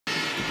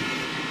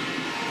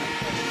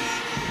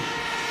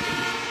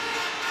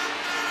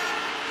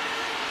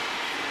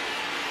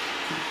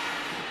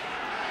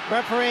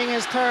Refereeing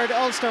his third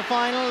Ulster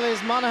final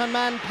is Monaghan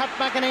man Pat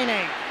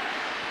McHugh.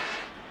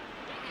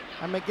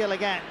 And McGill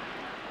again.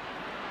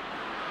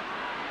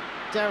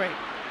 Derry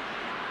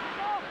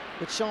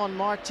with Sean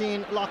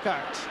Martin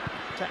Lockhart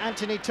to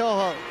Anthony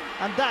Toho,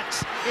 and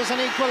that is an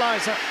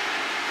equaliser.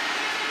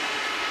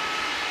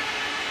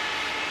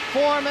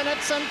 4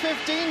 minutes and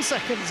 15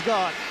 seconds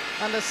gone,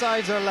 and the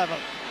sides are level.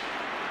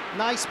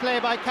 Nice play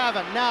by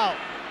Cavan. Now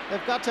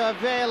they've got to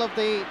avail of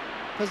the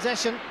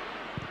possession.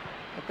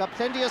 They've got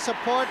plenty of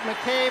support.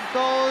 McCabe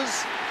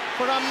goes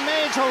for a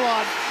major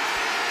one.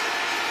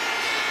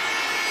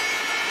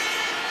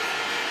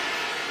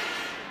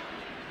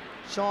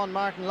 Sean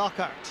Martin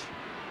Lockhart.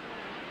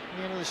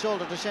 Into the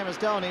shoulder to Seamus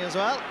Downey as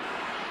well.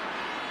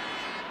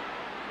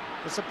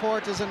 The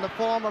support is in the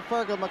form of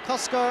Fergal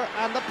McCusker,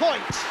 and the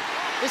point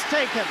is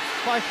taken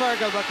by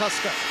Fergal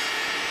McCusker.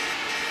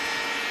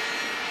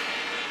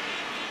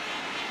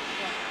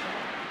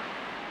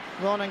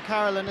 Ronan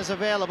Carolan is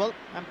available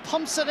and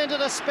pumps it into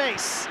the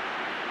space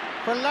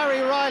for Larry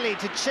Riley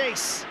to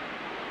chase.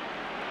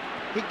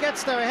 He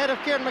gets there ahead of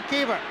Kieran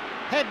McKeever.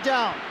 Head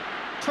down,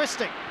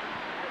 twisting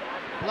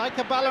like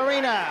a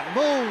ballerina,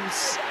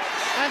 moves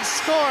and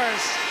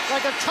scores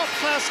like a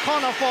top-class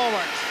corner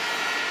forward.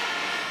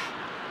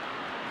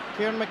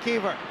 Kieran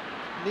McKeever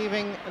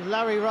leaving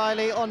Larry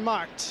Riley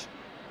unmarked.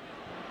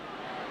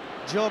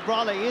 Joe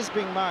Brawley is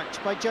being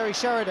marked by Jerry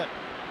Sheridan.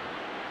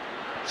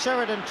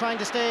 Sheridan trying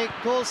to stay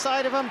goal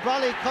side of him.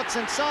 Brawley cuts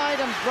inside,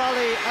 and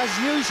Brawley, as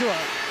usual,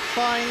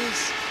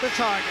 finds the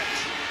target.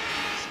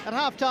 At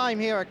half-time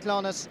here at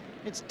Clones,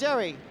 it's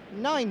Derry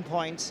 9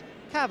 points,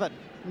 Cavan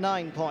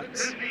 9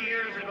 points. 50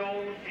 years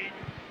ago,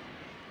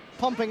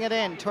 pumping it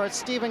in towards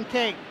Stephen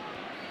King,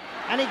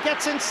 and he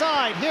gets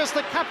inside. Here's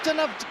the captain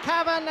of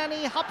Cavan, and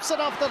he hops it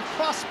off the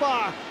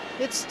crossbar.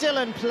 It's still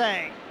in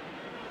play.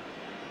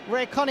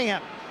 Ray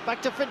Cunningham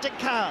back to Fintan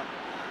Cal.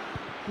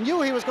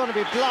 Knew he was going to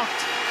be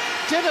blocked,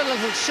 did a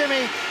little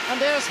shimmy, and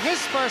there's his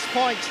first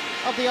point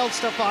of the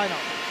Ulster final.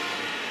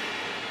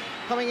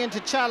 Coming in to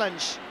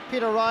challenge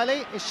Peter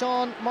Riley is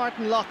Sean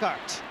Martin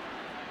Lockhart.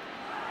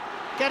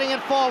 Getting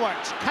it forward,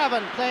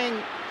 Cavan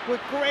playing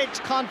with great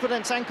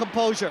confidence and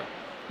composure.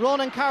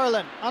 Ronan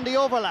Carolan on the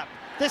overlap,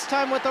 this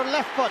time with their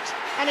left foot,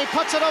 and he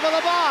puts it over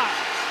the bar.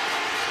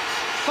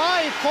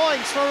 5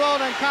 points for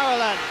Ronan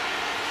Carolan.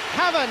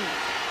 Cavan,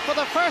 for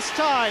the first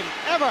time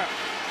ever,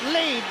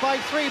 lead by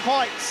 3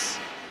 points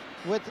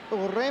with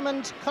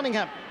Raymond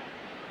Cunningham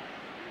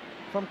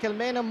from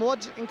Kilmainham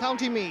Wood in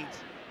County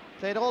Meath.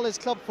 Played all his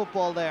club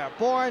football there.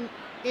 Born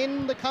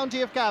in the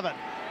county of Cavan.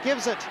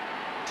 Gives it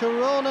to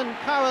Ronan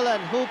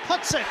Carolan, who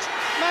puts it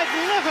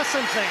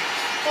magnificently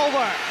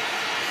over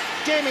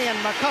Damien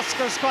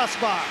McCusker's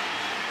crossbar.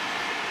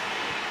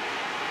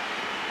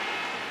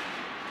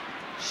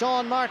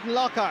 Sean Martin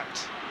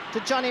Lockhart to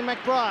Johnny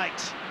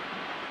McBride.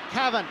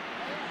 Cavan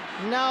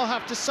now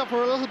have to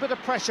suffer a little bit of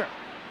pressure.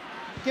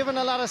 Given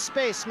a lot of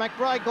space,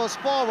 McBride goes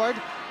forward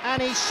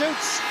and he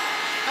shoots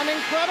an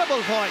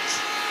incredible point.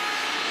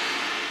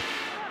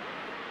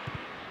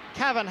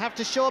 Cavan have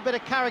to show a bit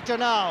of character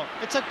now.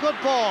 It's a good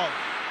ball.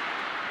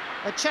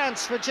 A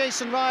chance for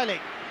Jason Riley.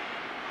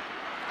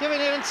 Giving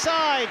it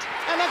inside,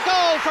 and a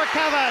goal for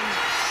Cavan.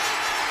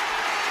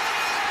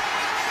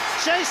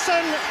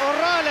 Jason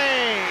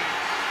Riley.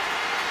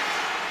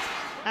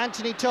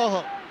 Anthony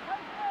Toho.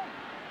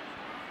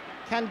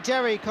 Can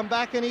Derry come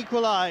back and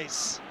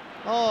equalise?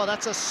 Oh,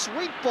 that's a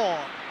sweet ball.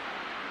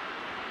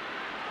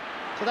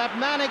 To that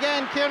man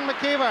again, Kieran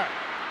McKeever.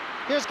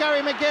 Here's Gary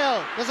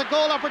McGill. There's a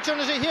goal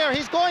opportunity here.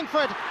 He's going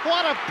for it.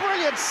 What a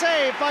brilliant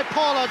save by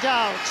Paul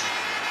O'Dowd.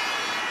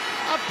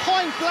 A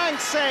point-blank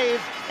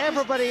save.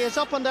 Everybody is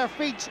up on their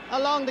feet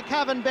along the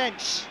Cavan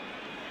bench.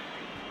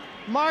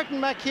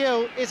 Martin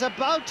McHugh is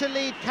about to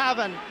lead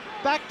Cavan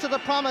back to the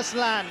promised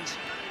land.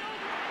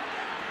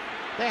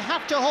 They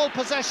have to hold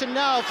possession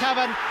now,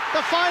 Cavan.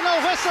 The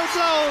final whistle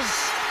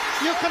blows.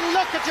 You can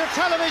look at your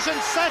television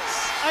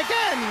sets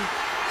again,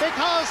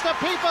 because the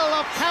people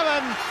of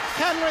Cavan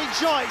can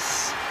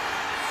rejoice.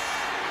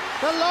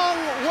 The long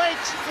wait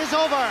is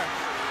over.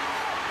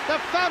 The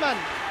famine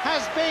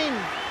has been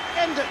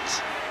ended.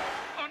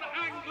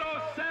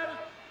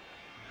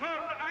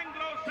 an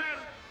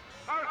Anglo-Celt,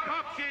 our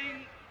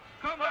captain,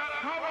 come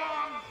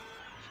on,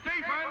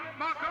 Stephen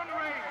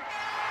McHugh.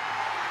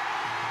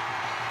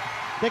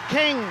 The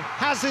king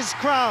has his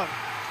crown.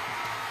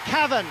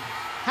 Cavan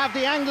have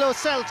the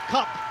Anglo-Celt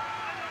Cup.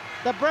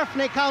 The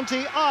Breffni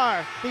County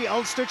are the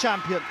Ulster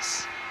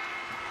champions.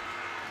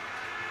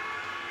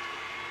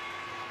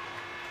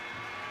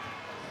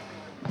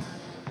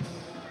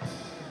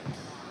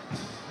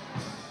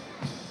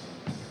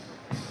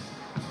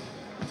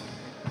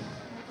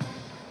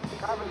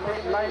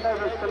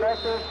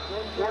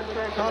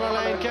 Conor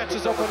Lane gets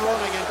us up and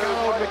running, and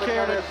Donald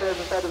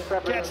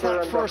McKiernan gets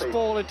that first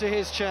ball into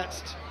his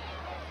chest.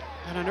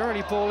 And an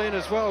early ball in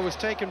as well was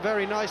taken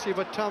very nicely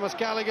by Thomas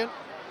Galligan.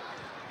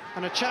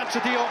 And a chance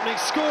at the opening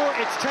score.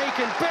 It's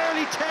taken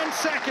barely 10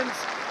 seconds.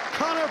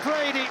 Conor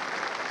Brady.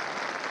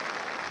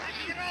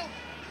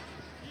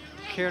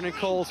 Kiernan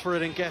calls for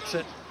it and gets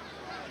it.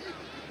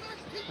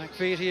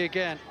 McVitie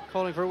again,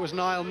 calling for it was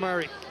Niall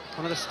Murray,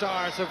 one of the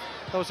stars of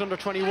those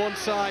under-21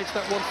 sides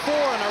that won 4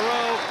 in a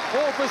row.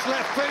 Off his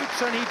left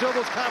boots, and he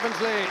doubles Cavan's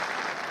lead.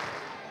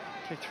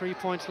 Kicked 3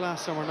 points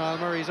last summer. Niall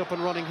Murray's up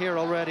and running here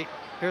already.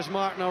 Here's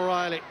Martin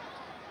O'Reilly.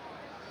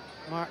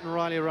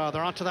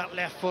 Onto that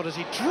left foot as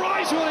he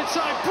drives one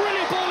inside.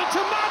 Brilliant ball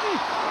into Madden,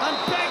 and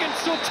Beggan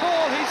so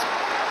tall. He's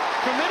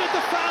committed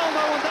the foul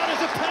though, and that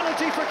is a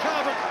penalty for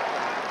Cavan.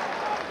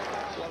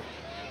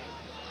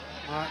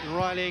 Martin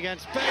Riley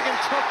against Beggan,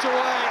 tucked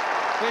away.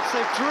 It's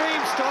a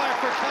dream start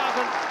for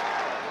Cavan.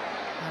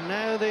 And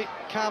now the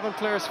Cavan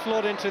players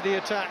flood into the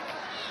attack.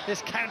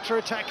 This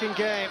counter-attacking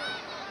game.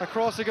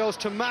 Across it goes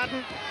to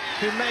Madden,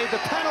 who made the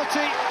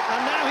penalty,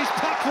 and now he's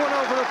popped one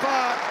over the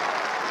bar.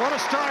 What a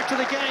start to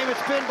the game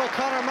it's been by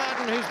Conor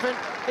Madden, who's been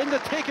in the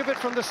thick of it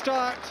from the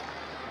start.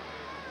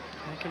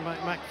 Taken by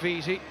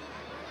McVitie.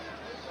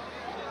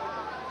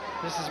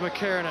 This is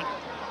McKiernan.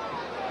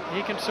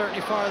 He can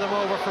certainly fire them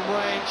over from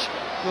range.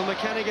 Will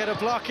McKenna get a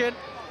block in?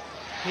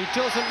 He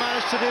doesn't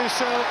manage to do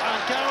so,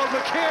 and Gerald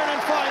McKiernan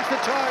finds the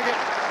target.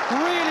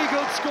 Really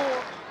good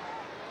score.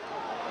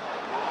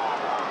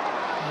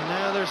 And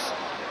now there's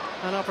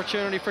an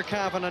opportunity for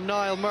Cavan, and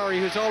Niall Murray,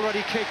 who's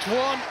already kicked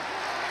one.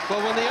 But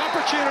when the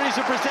opportunities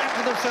have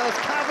presented themselves,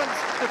 Cavan's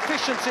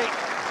efficiency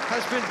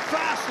has been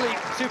vastly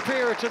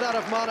superior to that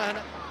of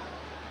Monaghan.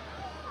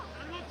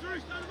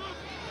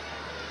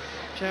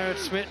 Jared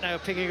Smith now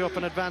picking up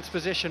an advanced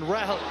position.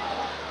 Rahal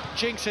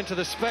jinks into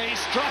the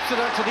space, drops it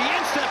onto the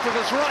instep of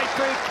his right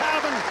boot.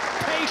 Cavan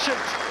patient,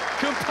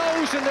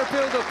 composed in their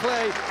build-up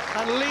play,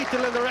 and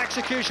lethal in their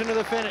execution of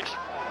the finish.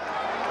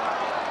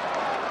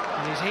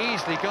 And he's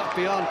easily got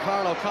beyond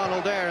Carl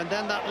O'Connell there, and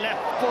then that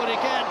left foot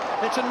again.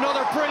 It's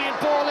another brilliant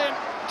ball in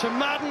to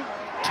Madden,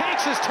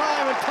 takes his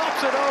time and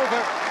pops it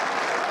over.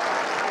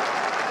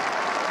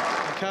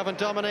 And Cavan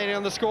dominating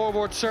on the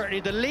scoreboard, certainly.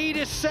 The lead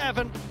is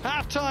 7,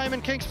 half-time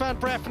in Kingspan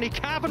Breffni.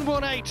 Cavan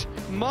won 8,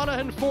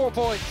 Monaghan 4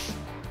 points.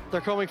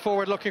 They're coming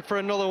forward looking for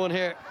another one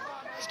here.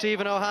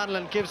 Stephen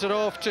O'Hanlon gives it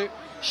off to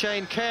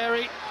Shane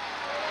Carey,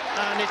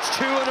 and it's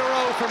 2 in a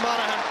row for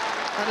Monaghan.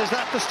 And is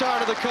that the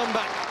start of the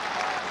comeback?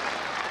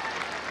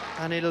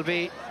 And it'll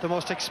be the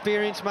most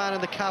experienced man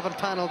in the Cavan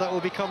panel that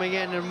will be coming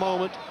in a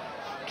moment,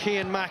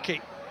 Cian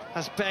Mackey,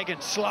 as Beggan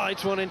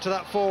slides one into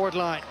that forward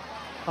line.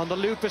 On the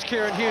loop is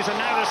Kieran Hughes, and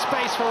now there's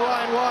space for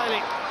Ryan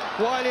Wiley.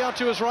 Wiley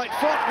onto his right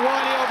foot,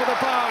 Wiley over the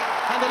bar,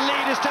 and the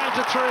lead is down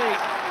to 3.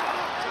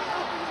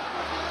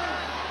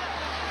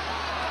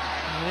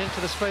 And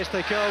into the space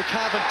they go.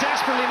 Cavan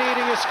desperately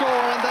needing a score,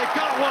 and they've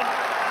got one.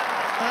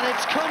 And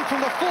it's come from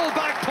the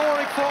full-back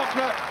Pádraig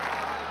Faulkner.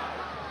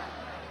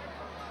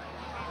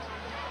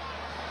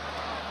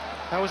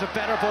 That was a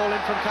better ball in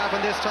from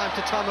Cavan this time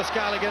to Thomas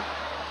Galligan.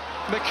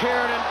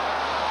 McKiernan,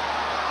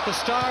 the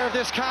star of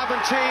this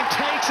Cavan team,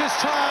 takes his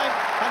time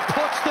and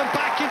puts them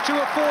back into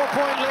a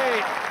 4-point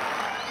lead.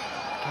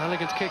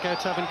 Galligan's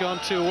kickouts haven't gone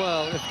too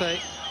well. If they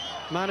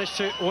manage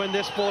to win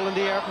this ball in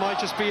the air, it might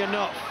just be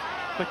enough.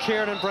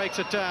 McKiernan breaks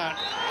it down.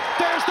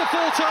 There's the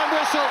full-time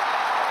whistle.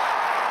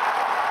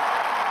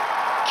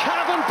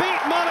 Cavan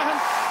beat Monaghan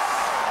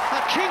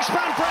at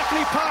Kingspan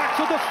Breffni Park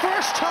for the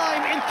first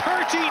time in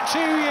 32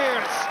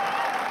 years.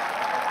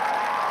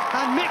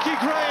 And Mickey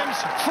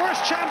Graham's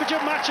first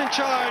championship match in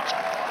charge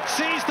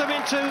sees them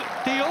into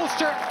the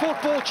Ulster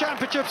Football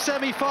Championship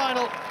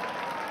semi-final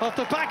off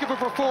the back of a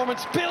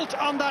performance built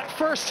on that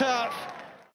first half.